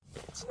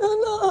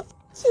전화,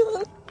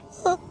 전화.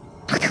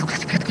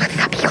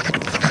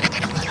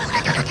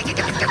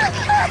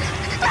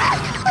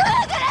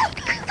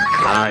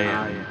 I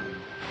am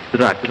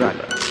Dracula.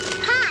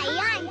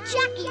 Hi, I'm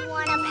Chucky.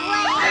 Wanna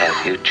play?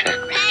 Have you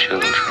checked the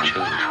children?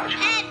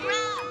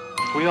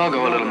 We all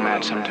go a little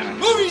mad sometimes.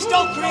 Movies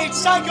don't create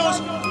psychos.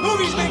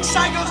 Movies make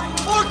psychos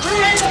more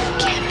creative.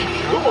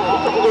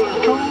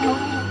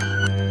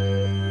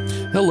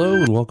 Hello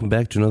and welcome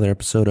back to another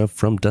episode of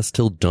From Dusk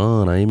Till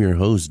Dawn. I am your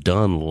host,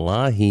 Don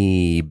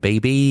Lahi,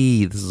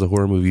 baby. This is a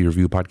horror movie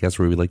review podcast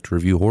where we like to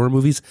review horror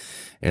movies.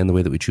 And the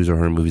way that we choose our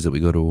horror movies, that we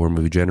go to a horror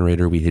movie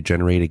generator, we hit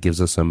generate, it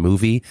gives us a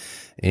movie,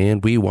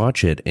 and we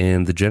watch it.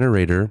 And the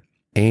generator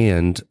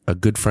and a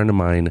good friend of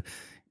mine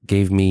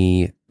gave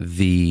me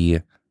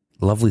the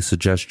lovely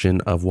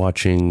suggestion of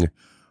watching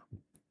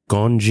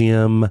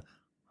Gonjiam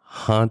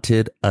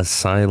Haunted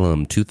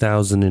Asylum,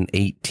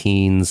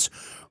 2018's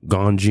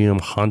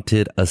Gonjiam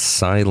Haunted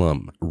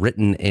Asylum,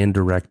 written and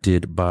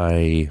directed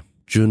by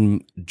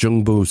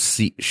Jungbo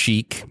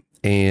Sheik,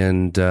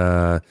 and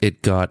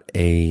it got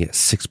a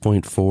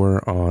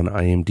 6.4 on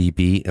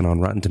IMDb, and on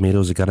Rotten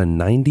Tomatoes it got a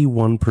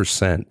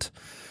 91%.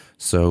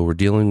 So we're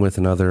dealing with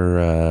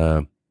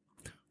another,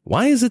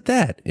 why is it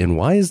that? And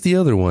why is the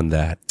other one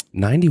that?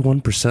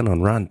 91%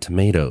 on Rotten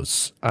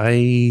Tomatoes.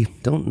 I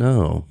don't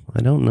know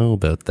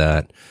about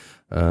that.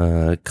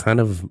 Kind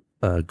of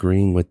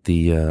agreeing with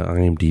the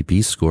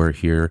IMDb score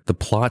here. The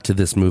plot to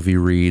this movie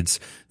reads: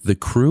 the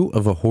crew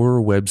of a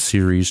horror web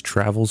series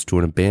travels to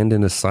an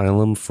abandoned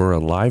asylum for a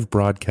live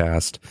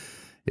broadcast.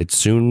 It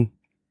soon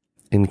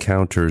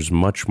encounters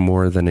much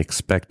more than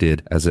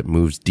expected as it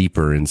moves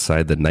deeper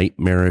inside the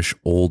nightmarish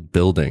old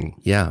building.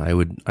 Yeah, I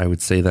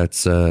would say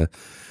that's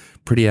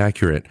pretty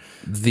accurate.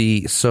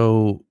 The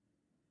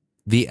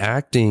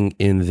acting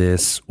in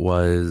this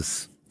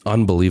was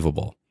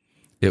unbelievable.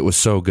 It was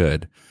so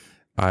good.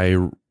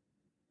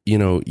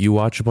 You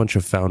watch a bunch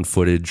of found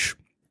footage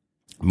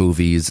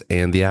movies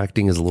and the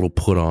acting is a little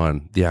put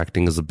on. The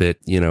acting is a bit,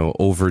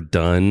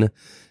 overdone.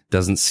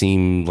 Doesn't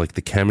seem like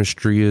the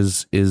chemistry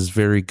is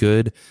very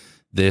good.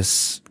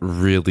 This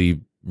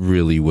really,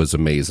 really was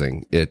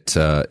amazing. It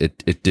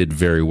did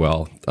very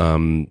well.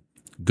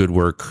 Good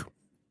work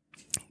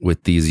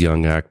with these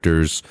young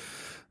actors.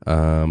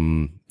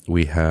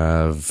 We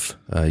have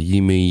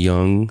Yimi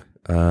Young,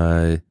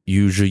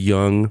 Yuja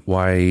Young,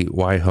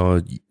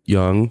 Waiho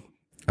Young.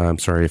 I'm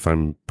sorry if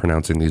I'm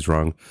pronouncing these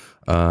wrong.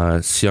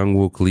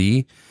 Seung-wook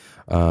Lee,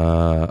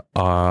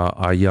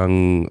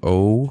 Ah-young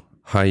Oh,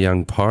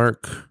 Ha-young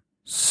Park,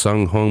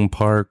 Sung-hong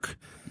Park,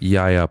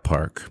 Yaya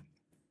Park.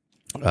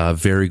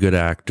 Very good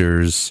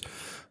actors.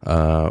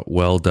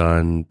 Well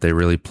done. They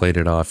really played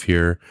it off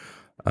here.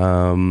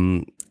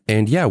 And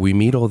yeah, we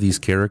meet all these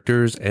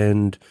characters,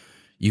 and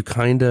they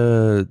kind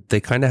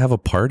of have a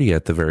party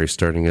at the very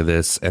starting of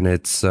this, and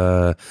it's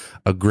a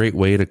great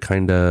way to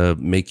kind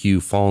of make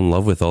you fall in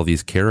love with all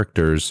these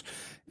characters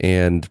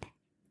and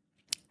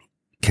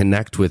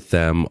connect with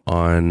them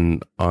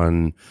on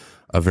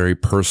a very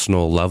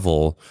personal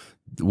level.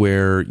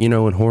 Where, in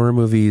horror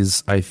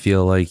movies, I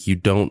feel like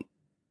you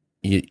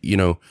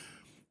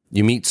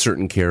meet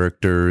certain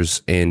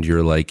characters and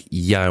you're like,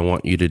 yeah, I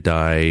want you to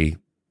die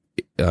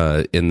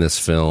in this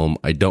film.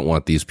 I don't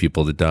want these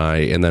people to die.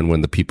 And then when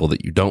the people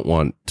that you don't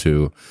want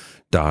to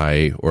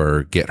die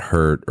or get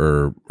hurt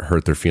or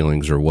hurt their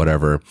feelings or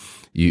whatever,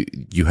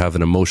 you have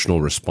an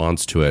emotional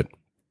response to it.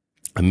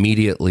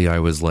 Immediately, I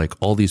was like,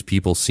 all these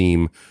people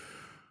seem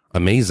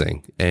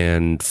amazing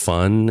and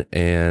fun,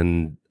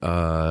 and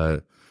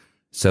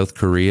South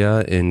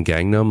Korea in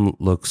Gangnam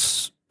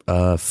looks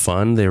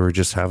fun. They were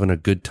just having a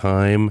good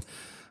time,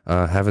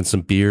 having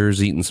some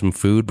beers, eating some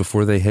food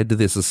before they head to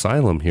this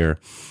asylum here.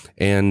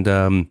 And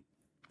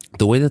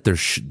the way that they're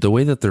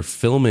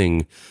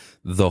filming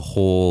the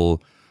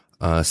whole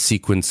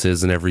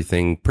sequences and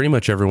everything, pretty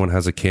much everyone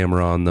has a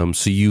camera on them,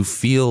 so you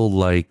feel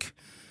like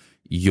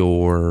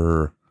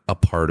you're a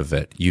part of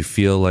it. You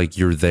feel like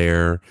you're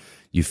there.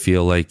 You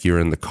feel like you're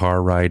in the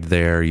car ride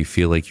there. You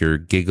feel like you're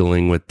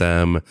giggling with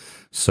them.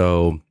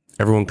 So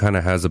everyone kind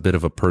of has a bit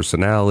of a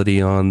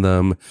personality on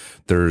them.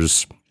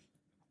 There's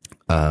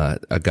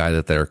a guy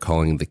that they're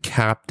calling the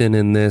captain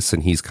in this,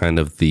 and he's kind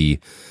of he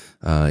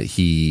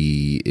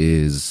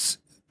is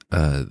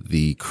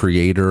the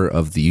creator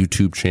of the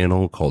YouTube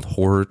channel called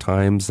Horror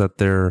Times that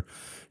they're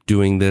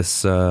doing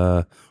this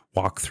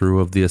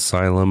walkthrough of the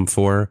asylum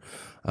for.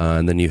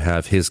 And then you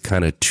have his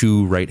kind of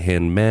two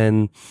right-hand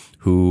men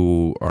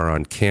who are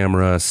on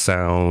camera,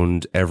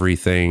 sound,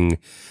 everything.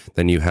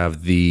 Then you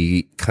have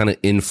the kind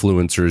of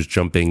influencers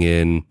jumping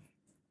in,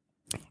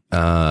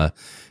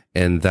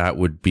 and that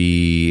would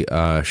be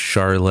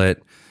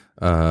Charlotte.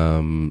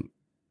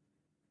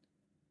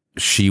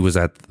 She was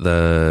at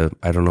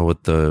I don't know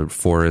what the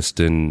forest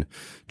in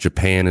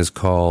Japan is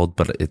called,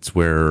 but it's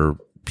where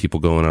people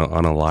go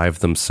on a live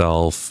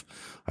themselves.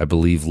 I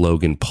believe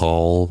Logan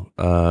Paul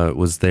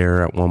was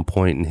there at one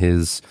point in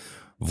his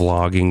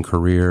vlogging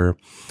career.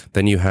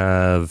 Then you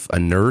have a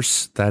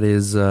nurse that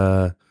is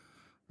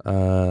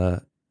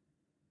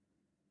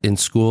in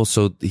school.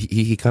 So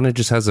he kind of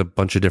just has a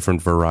bunch of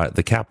different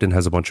the captain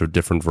has a bunch of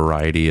different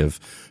variety of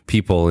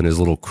people in his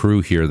little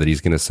crew here that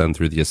he's going to send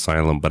through the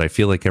asylum. But I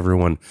feel like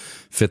everyone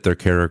fit their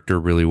character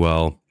really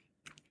well.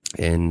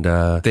 And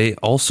they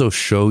also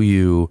show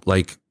you,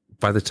 like,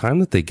 by the time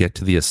that they get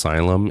to the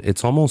asylum,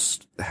 it's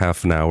almost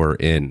half an hour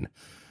in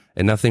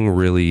and nothing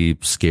really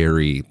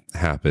scary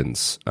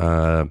happens.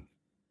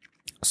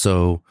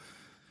 So,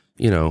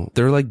 you know,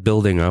 they're like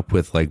building up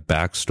with like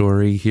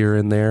backstory here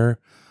and there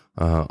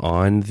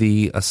on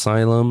the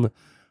asylum,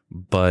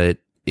 but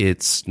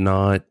it's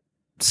not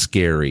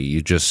scary.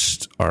 You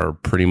just are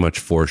pretty much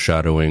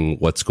foreshadowing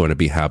what's going to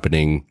be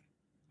happening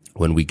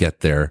when we get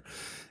there.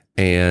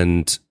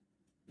 And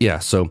yeah,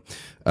 so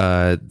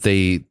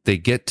they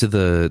get to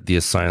the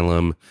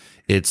asylum.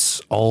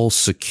 It's all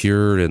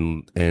secured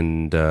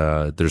and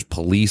there's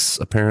police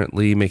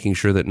apparently making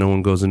sure that no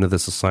one goes into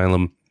this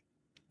asylum.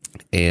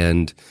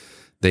 And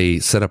they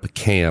set up a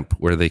camp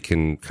where they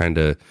can kind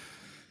of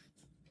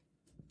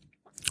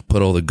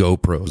put all the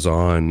GoPros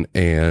on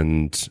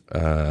and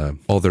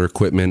all their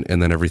equipment,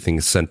 and then everything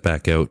is sent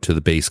back out to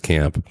the base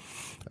camp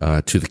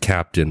to the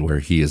captain where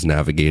he is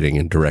navigating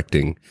and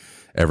directing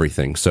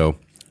everything. So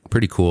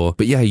pretty cool.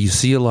 But yeah, you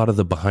see a lot of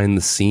the behind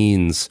the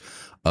scenes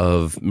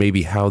of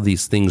maybe how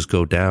these things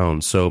go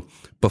down. So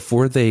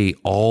before they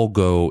all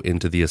go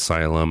into the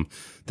asylum,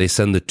 they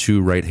send the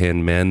two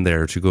right-hand men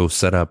there to go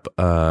set up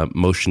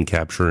motion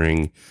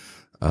capturing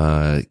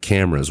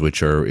cameras,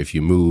 which are, if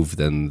you move,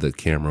 then the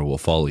camera will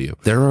follow you.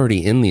 They're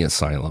already in the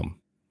asylum,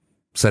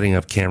 setting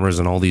up cameras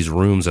in all these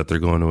rooms that they're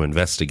going to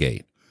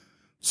investigate.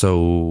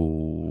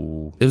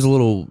 So it was a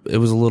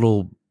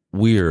little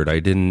weird. I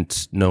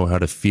didn't know how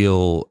to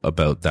feel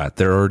about that.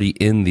 They're already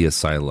in the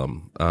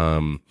asylum.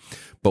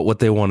 But what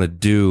they want to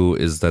do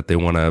is that they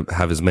want to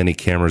have as many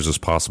cameras as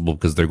possible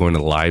because they're going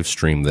to live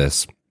stream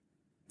this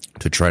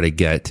to try to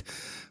get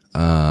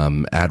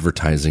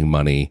advertising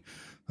money.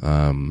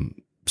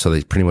 So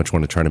they pretty much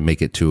want to try to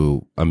make it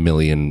to 1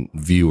 million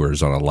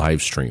viewers on a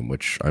live stream,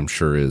 which I'm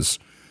sure is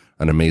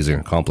an amazing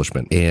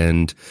accomplishment.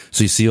 And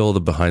so you see all the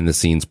behind the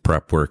scenes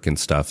prep work and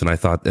stuff. And I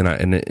thought,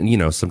 and you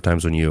know,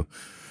 sometimes when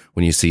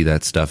you see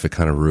that stuff, it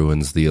kind of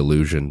ruins the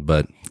illusion,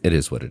 but it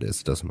is what it is.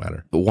 It doesn't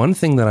matter. But one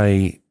thing that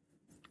I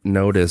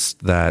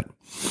noticed that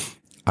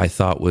I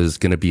thought was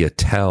going to be a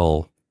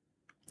tell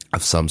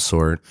of some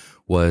sort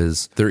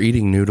was they're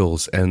eating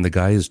noodles and the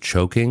guy is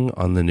choking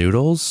on the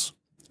noodles.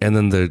 And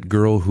then the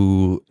girl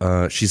who,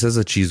 she says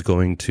that she's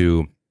going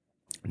to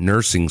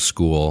nursing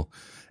school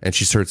and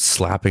she starts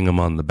slapping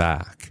him on the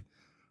back.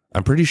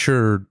 I'm pretty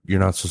sure you're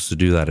not supposed to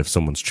do that if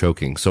someone's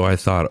choking. So I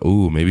thought,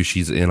 oh, maybe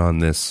she's in on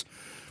this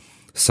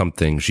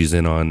something. She's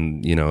in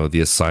on, you know, the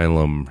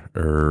asylum,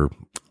 or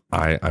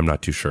I'm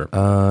not too sure.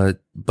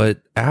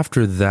 But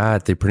after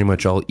that, they pretty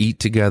much all eat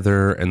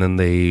together and then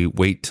they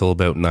wait till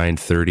about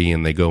 9:30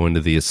 and they go into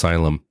the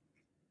asylum.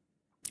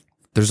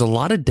 There's a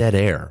lot of dead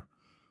air.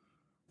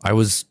 I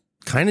was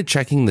kind of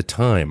checking the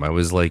time. I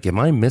was like, am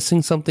I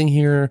missing something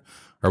here?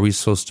 Are we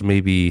supposed to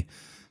maybe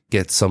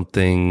get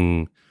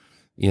something,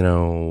 you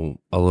know,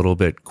 a little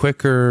bit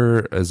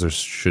quicker, as there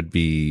should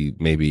be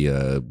maybe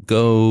a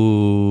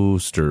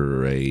ghost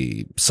or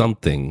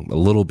something a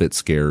little bit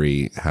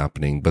scary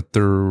happening, but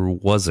there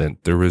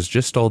wasn't. There was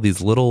just all these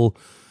little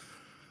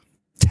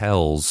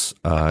tells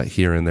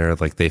here and there.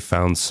 Like they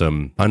found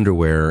some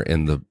underwear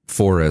in the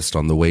forest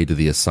on the way to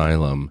the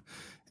asylum,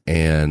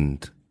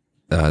 and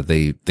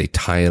they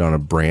tie it on a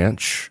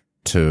branch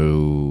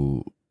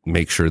to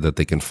make sure that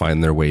they can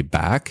find their way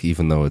back,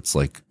 even though it's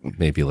like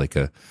maybe like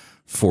a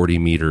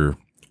 40-meter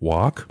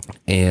walk.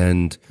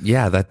 And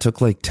yeah, that took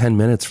like 10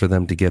 minutes for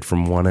them to get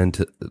from one end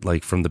to,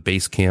 like, from the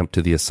base camp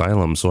to the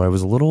asylum. So I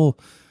was a little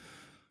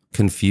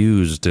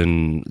confused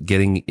and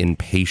getting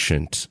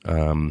impatient.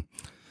 And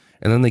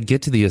then they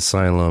get to the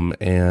asylum,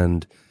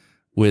 and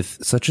with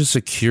such a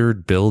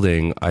secured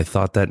building, I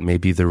thought that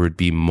maybe there would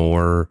be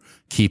more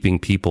keeping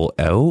people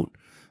out.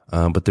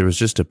 But there was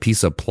just a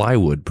piece of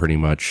plywood pretty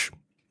much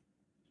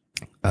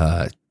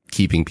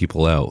keeping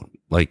people out.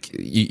 Like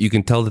you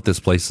can tell that this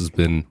place has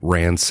been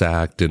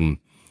ransacked and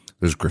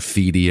there's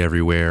graffiti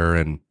everywhere.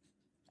 And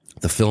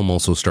the film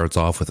also starts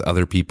off with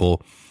other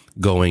people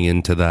going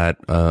into that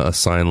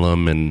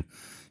asylum and,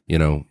 you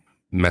know,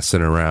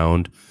 messing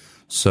around.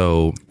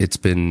 So it's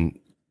been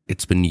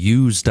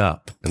used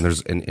up, and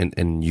there's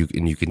and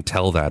you can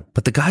tell that.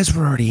 But the guys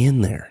were already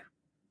in there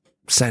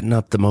setting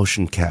up the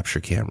motion capture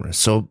cameras.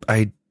 So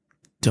it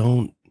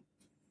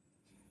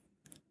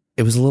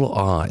was a little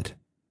odd.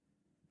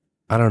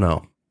 I don't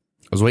know.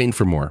 I was waiting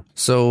for more.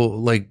 So,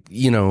 like,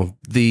 you know,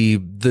 the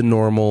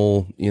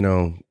normal, you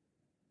know,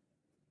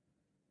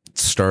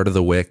 start of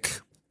the wick,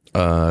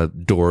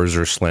 doors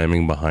are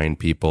slamming behind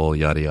people,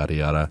 yada, yada,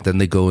 yada. Then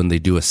they go and they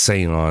do a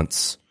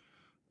seance,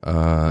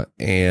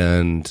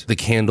 and the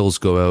candles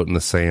go out in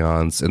the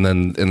seance. And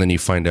then you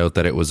find out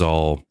that it was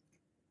all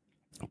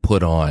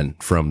put on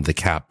from the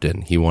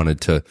captain. He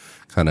wanted to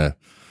kind of,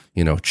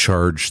 you know,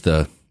 charge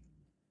the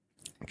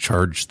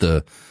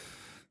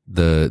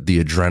the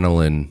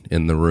adrenaline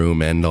in the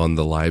room and on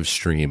the live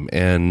stream.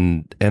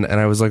 And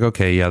I was like,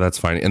 okay, yeah, that's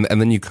fine.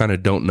 And then you kind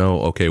of don't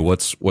know, okay,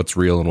 what's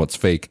real and what's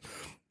fake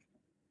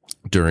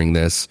during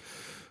this.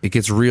 It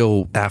gets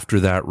real after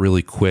that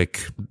really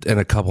quick, and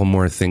a couple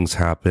more things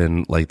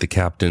happen, like the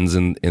captain's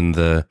in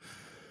the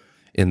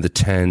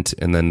tent,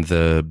 and then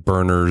the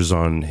burners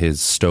on his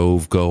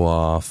stove go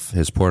off,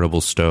 his portable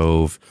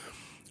stove.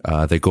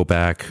 They go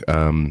back.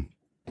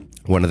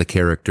 One of the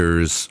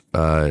characters,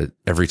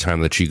 every time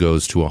that she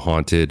goes to a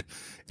haunted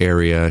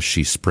area,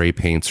 she spray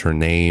paints her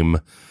name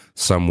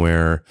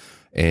somewhere,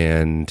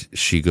 and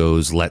she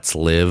goes, "Let's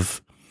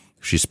live."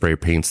 She spray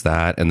paints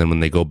that, and then when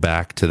they go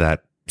back to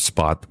that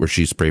spot where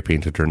she spray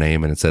painted her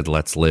name and it said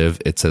 "Let's live,"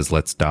 it says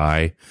 "Let's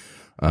die"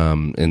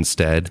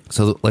 instead.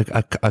 So like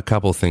a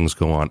couple things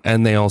go on,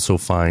 and they also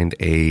find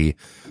a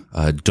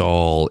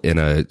doll in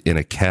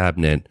a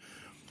cabinet,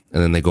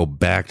 and then they go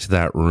back to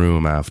that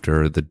room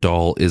after. The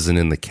doll isn't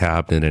in the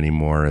cabinet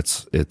anymore.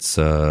 It's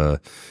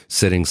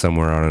sitting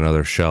somewhere on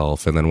another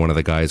shelf, and then one of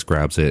the guys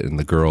grabs it, and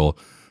the girl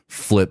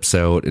flips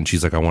out, and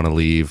she's like, "I want to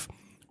leave.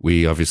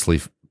 We obviously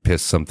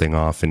pissed something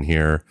off in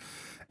here,"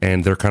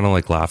 and they're kind of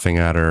like laughing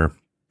at her.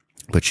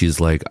 But she's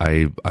like,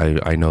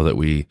 I know that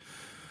we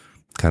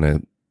kind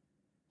of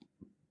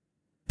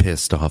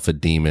pissed off a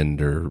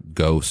demon or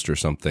ghost or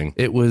something.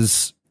 It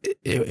was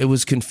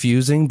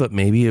confusing, but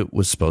maybe it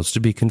was supposed to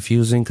be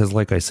confusing because,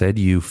 like I said,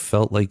 you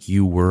felt like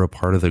you were a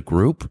part of the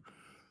group,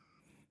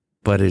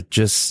 but it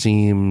just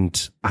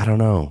seemed, I don't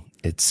know,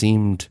 it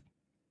seemed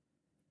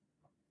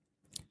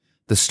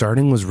the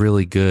starting was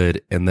really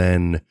good, and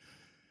then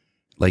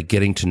like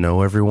getting to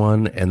know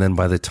everyone, and then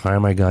by the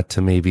time I got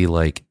to maybe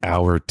like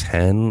hour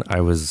 10,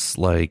 I was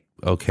like,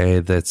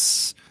 okay,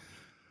 that's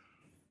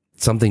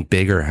something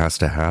bigger has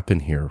to happen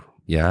here.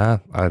 Yeah,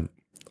 I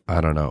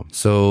don't know.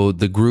 So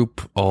the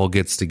group all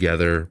gets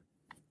together,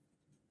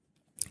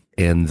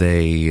 and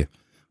they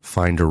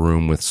find a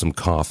room with some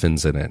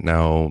coffins in it.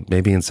 Now,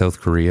 maybe in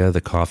South Korea, the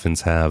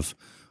coffins have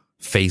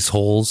face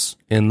holes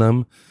in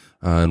them,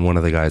 and one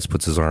of the guys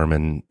puts his arm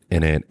in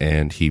it,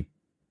 and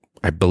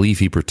I believe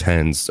he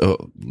pretends,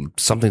 "Oh,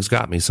 something's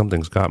got me.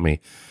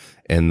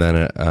 And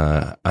then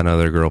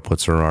another girl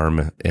puts her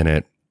arm in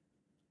it,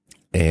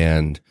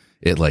 and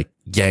it like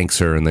yanks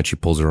her, and then she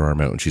pulls her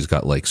arm out, and she's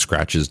got like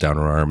scratches down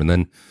her arm. And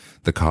then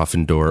the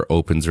coffin door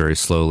opens very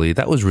slowly.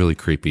 That was really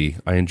creepy.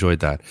 I enjoyed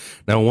that.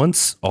 Now,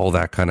 once all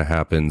that kind of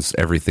happens,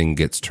 everything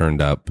gets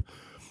turned up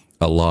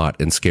a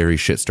lot, and scary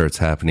shit starts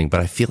happening.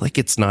 But I feel like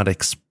it's not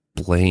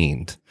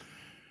explained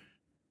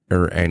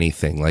or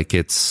anything. Like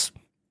it's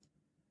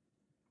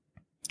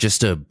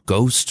just a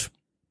ghost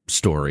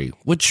story,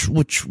 which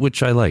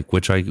I like,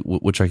 which I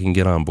can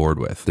get on board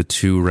with. The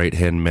two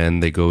right-hand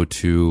men, they go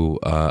to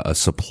a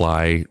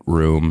supply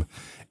room,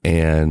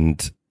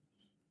 and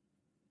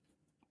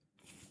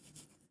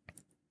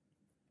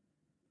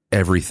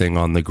everything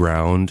on the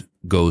ground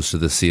goes to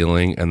the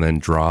ceiling and then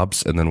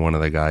drops, and then one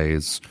of the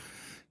guys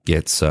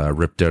gets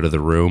ripped out of the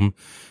room.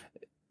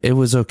 It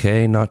was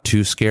okay, not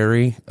too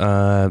scary.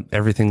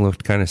 Everything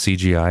looked kind of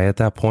CGI at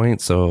that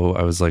point, so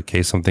I was like,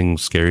 okay, something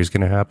scary is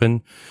going to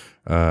happen.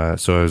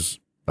 So I was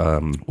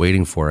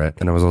waiting for it,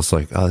 and I was also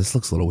like, oh, this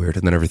looks a little weird.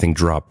 And then everything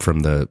dropped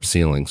from the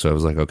ceiling, so I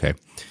was like, okay.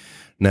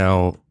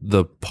 Now,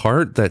 the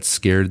part that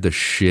scared the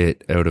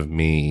shit out of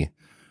me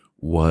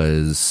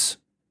was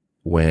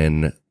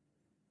when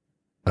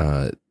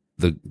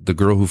the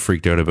girl who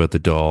freaked out about the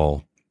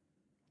doll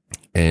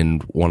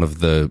and one of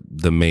the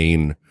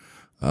main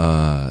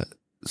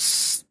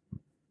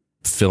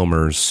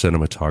filmers,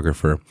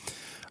 cinematographer,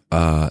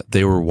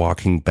 they were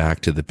walking back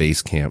to the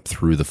base camp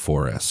through the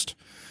forest,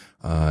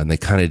 and they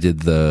kind of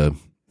did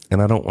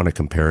and I don't want to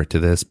compare it to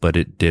this, but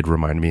it did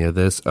remind me of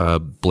this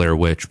Blair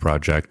Witch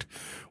Project,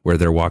 where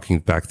they're walking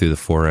back through the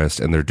forest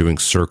and they're doing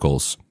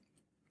circles.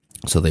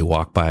 So they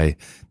walk by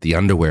the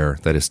underwear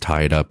that is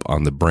tied up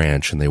on the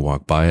branch, and they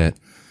walk by it,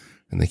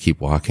 and they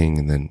keep walking,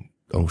 and then,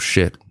 oh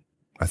shit,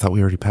 I thought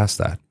we already passed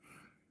that.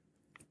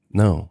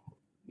 No,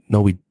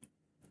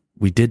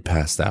 we did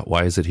pass that.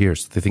 Why is it here?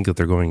 So they think that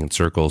they're going in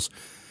circles.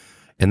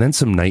 And then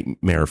some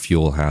nightmare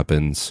fuel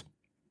happens.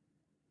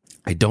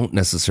 I don't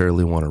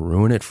necessarily want to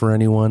ruin it for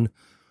anyone,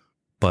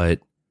 but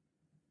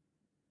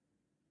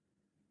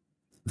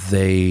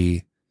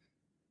the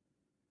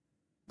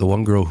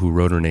one girl who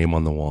wrote her name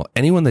on the wall,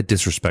 anyone that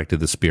disrespected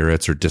the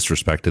spirits or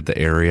disrespected the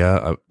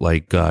area,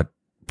 like got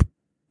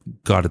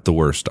it the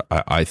worst,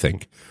 I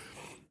think.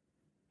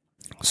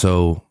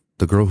 So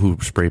the girl who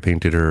spray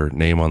painted her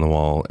name on the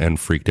wall and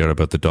freaked out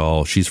about the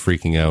doll, she's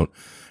freaking out.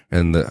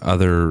 And the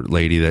other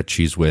lady that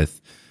she's with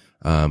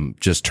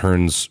just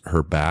turns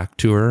her back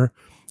to her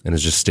and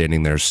is just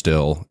standing there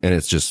still. And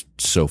it's just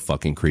so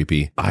fucking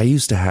creepy. I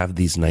used to have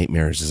these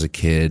nightmares as a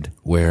kid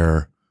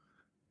where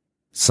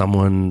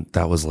someone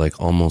that was like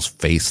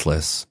almost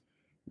faceless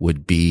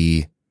would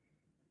be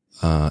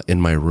in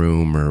my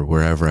room or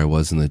wherever I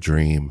was in the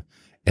dream,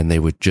 and they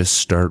would just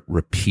start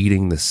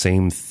repeating the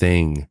same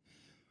thing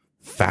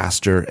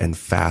faster and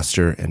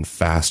faster and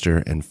faster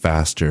and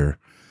faster.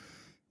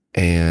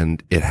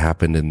 And it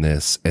happened in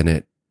this, and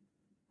it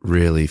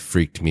really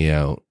freaked me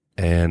out.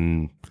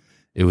 And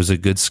it was a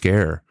good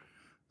scare.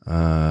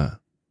 A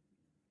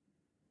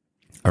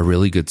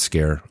really good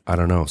scare. I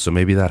don't know. So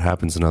maybe that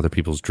happens in other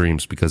people's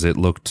dreams, because it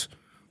looked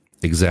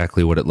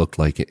exactly what it looked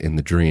like in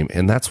the dream.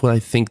 And that's what I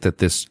think that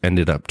this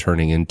ended up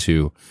turning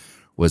into,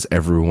 was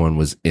everyone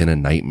was in a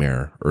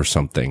nightmare or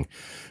something,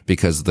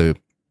 because the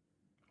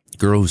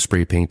girl who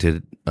spray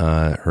painted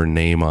her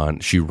name on,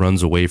 she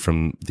runs away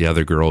from the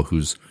other girl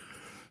who's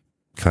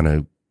kind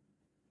of,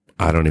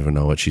 I don't even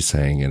know what she's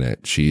saying in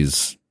it.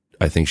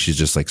 I think she's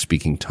just like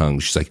speaking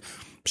tongues. She's like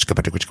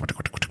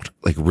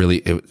really,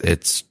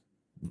 it's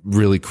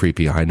really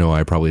creepy. I know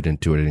I probably didn't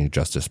do it any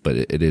justice, but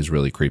it is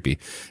really creepy.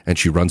 And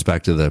she runs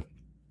back to the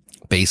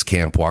base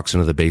camp, walks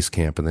into the base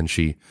camp, and then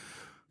she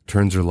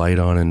turns her light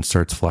on and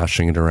starts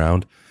flashing it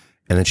around.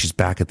 And then she's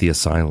back at the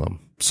asylum.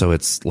 So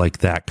it's like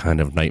that kind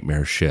of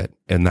nightmare shit.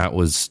 And that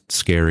was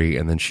scary.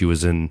 And then she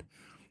was in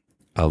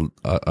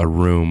a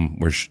room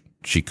where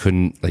she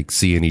couldn't like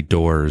see any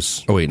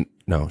doors. Oh wait,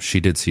 no, she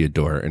did see a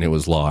door and it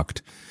was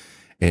locked.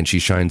 And she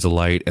shines a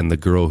light, and the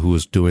girl who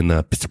was doing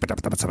the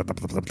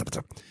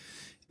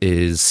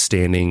is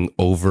standing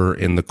over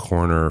in the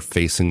corner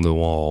facing the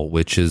wall,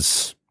 which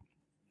is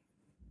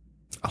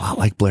a lot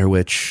like Blair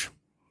Witch.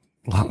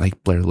 A lot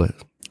like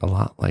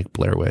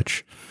Blair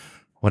Witch.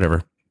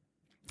 Whatever.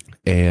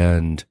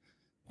 And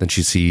then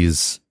she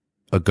sees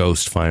a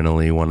ghost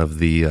finally, one of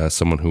the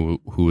someone who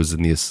was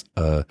in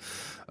the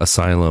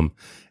asylum.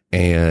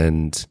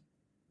 And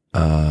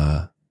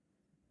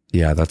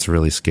yeah, that's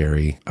really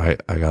scary. I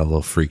got a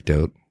little freaked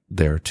out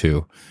there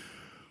too.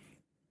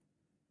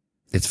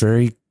 It's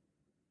very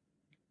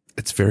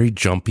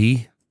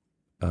jumpy.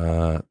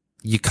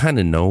 You kind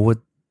of know what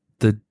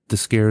the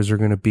scares are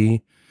going to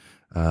be,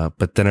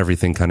 but then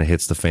everything kind of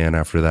hits the fan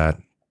after that.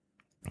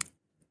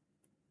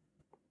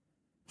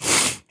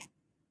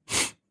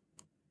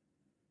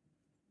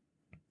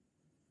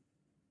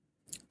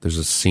 There's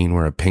a scene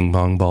where a ping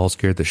pong ball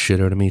scared the shit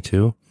out of me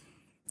too.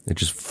 It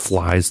just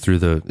flies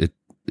through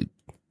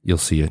you'll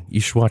see it.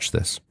 You should watch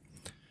this.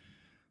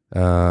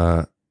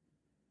 I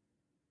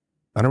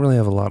don't really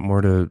have a lot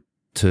more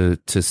to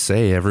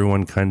say.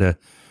 Everyone kind of,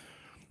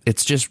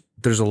 it's just,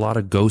 there's a lot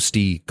of ghost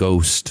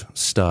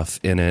stuff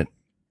in it.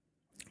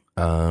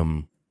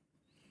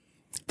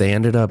 They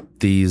ended up,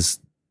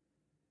 these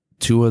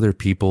two other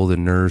people, the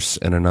nurse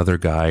and another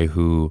guy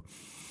who,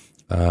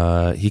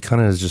 he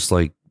kind of is just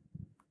like,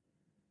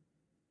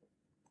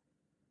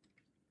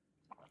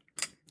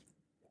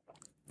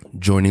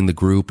 joining the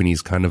group, and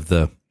he's kind of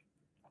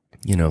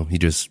he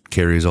just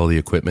carries all the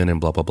equipment and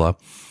blah, blah, blah.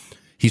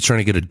 He's trying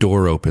to get a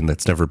door open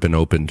that's never been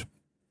opened,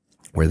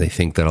 where they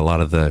think that a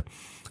lot of the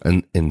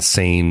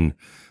insane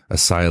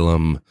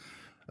asylum,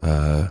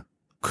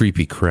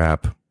 creepy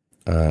crap,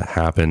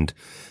 happened,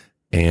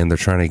 and they're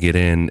trying to get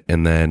in.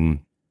 And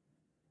then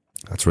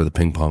that's where the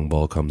ping pong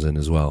ball comes in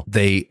as well.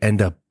 They end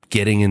up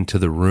getting into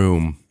the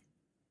room,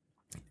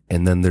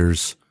 and then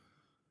there's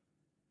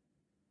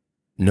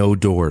no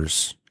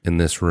doors in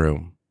this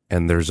room,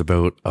 and there's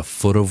about a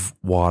foot of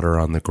water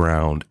on the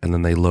ground, and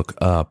then they look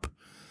up,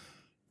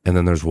 and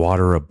then there's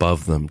water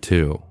above them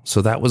too. So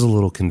that was a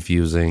little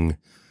confusing.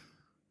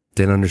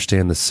 Didn't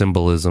understand the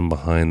symbolism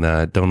behind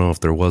that. Don't know if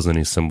there was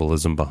any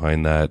symbolism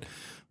behind that,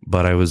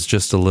 but I was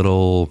just a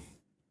little,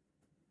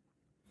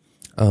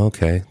 oh,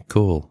 okay,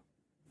 cool,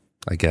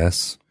 I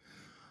guess.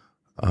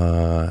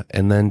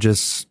 And then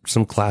just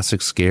some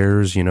classic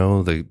scares,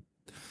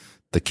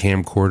 the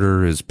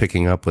camcorder is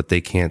picking up what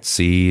they can't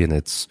see, and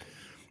it's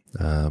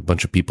a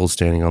bunch of people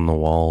standing on the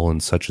wall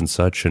and such,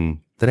 and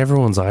then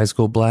everyone's eyes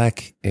go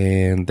black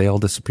and they all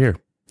disappear.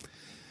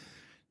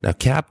 Now,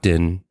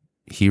 Captain,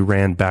 he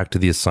ran back to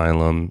the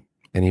asylum,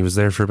 and he was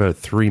there for about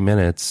 3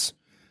 minutes,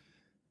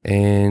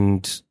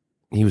 and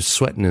he was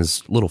sweating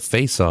his little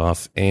face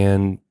off,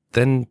 and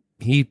then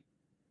he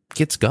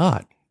gets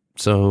got.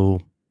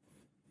 So,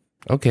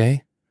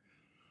 okay.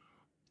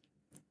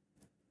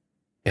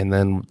 And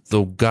then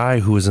the guy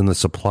who was in the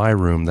supply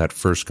room that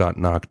first got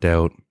knocked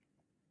out,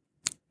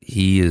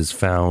 he is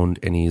found,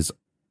 and he's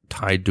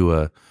tied to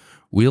a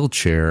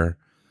wheelchair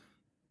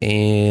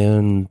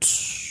and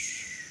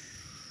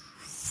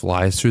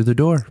flies through the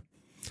door.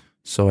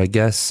 So I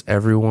guess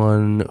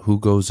everyone who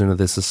goes into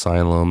this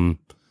asylum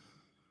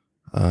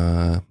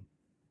kind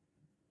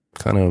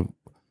of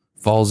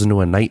falls into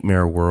a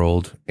nightmare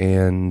world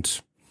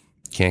and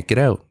can't get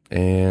out.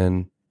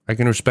 And I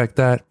can respect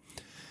that.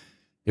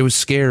 It was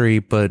scary,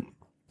 but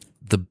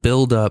the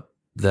buildup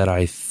that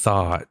I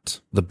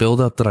thought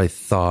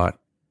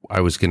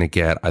I was going to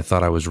get, I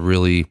thought I was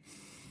really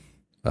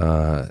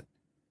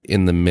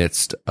in the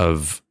midst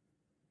of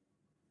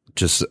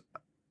just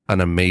an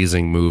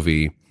amazing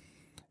movie,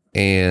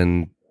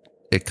 and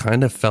it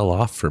kind of fell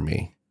off for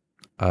me.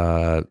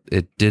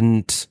 It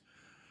didn't.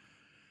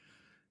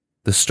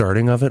 The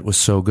starting of it was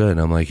so good.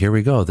 I'm like, here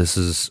we go. This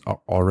is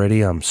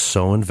already, I'm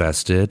so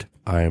invested.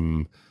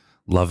 I'm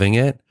loving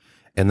it.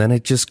 And then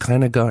it just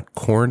kind of got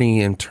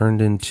corny and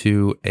turned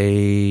into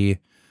a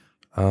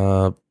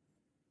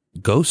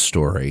ghost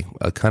story,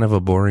 a kind of a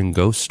boring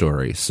ghost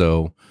story.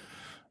 So,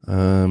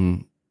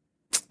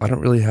 I don't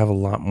really have a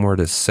lot more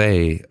to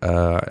say.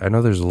 I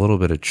know there's a little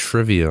bit of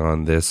trivia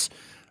on this.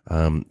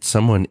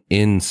 Someone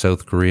in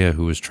South Korea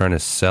who was trying to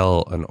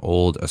sell an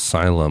old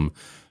Asylum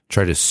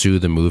tried to sue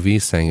the movie,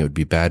 saying it would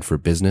be bad for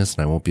business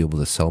and I won't be able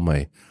to sell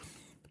my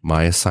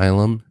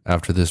Asylum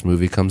after this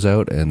movie comes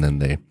out. And then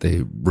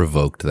they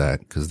revoked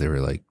that because they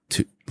were like,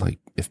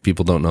 if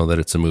people don't know that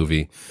it's a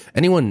movie,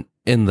 anyone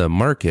in the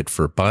market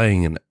for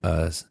buying an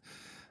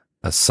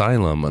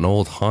asylum, an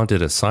old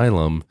haunted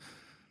asylum,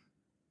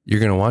 you're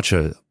going to watch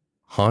a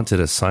haunted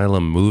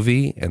asylum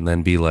movie and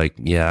then be like,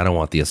 yeah, I don't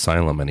want the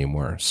asylum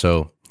anymore.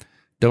 So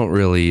don't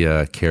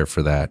really care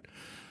for that,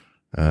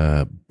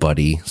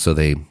 buddy. So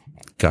they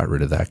got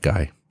rid of that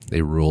guy.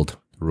 They ruled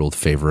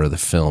favor of the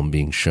film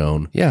being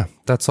shown. Yeah,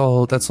 that's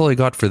all I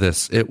got for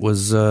this. It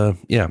was on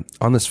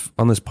this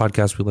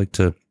podcast we like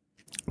to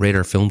rate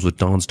our films with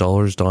Don's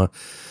dollars.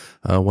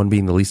 One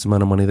being the least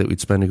amount of money that we'd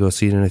spend to go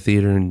see it in a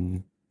theater,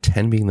 and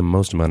 10 being the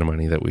most amount of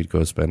money that we'd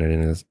go spend it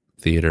in a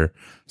theater.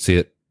 See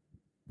it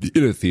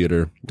in a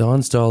theater.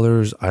 Don's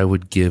dollars, I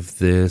would give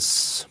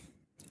this,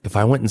 if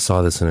I went and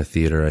saw this in a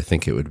theater, I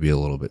think it would be a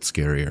little bit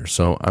scarier.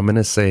 So I'm going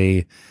to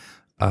say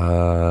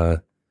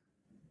 $5.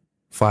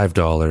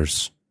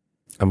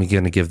 I'm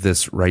going to give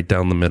this right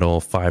down the middle,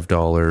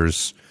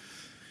 $5.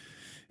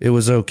 It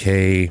was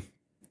okay.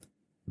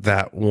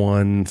 That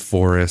one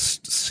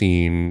forest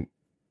scene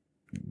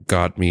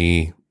got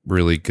me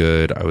really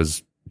good. I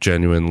was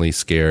genuinely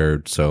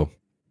scared, so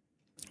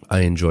I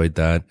enjoyed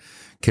that.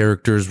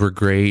 Characters were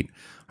great.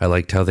 I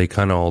liked how they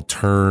kind of all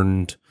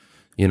turned,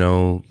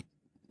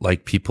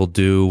 like people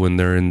do when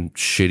they're in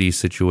shitty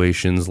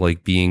situations,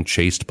 like being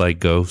chased by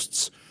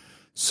ghosts.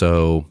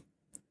 So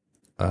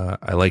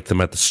I liked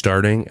them at the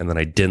starting, and then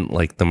I didn't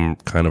like them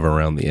kind of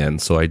around the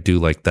end. So I do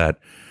like that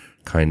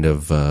kind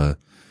of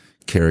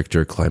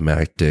character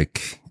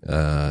climactic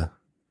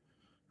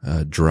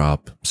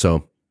drop.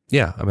 So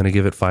yeah, I'm going to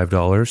give it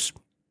 $5.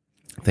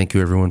 Thank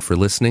you everyone for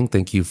listening.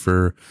 Thank you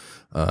for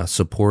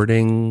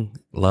supporting,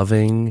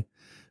 loving,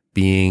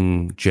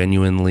 being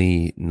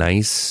genuinely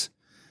nice.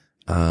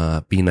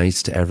 Be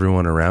nice to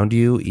everyone around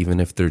you, even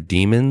if they're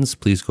demons.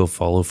 Please go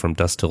follow From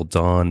Dusk Till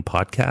Dawn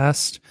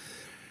podcast.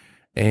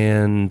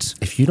 And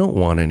if you don't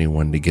want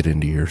anyone to get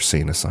into your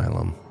sane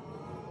asylum,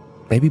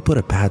 maybe put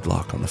a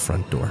padlock on the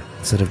front door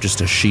instead of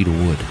just a sheet of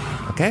wood.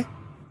 Okay?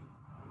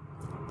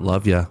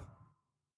 Love ya.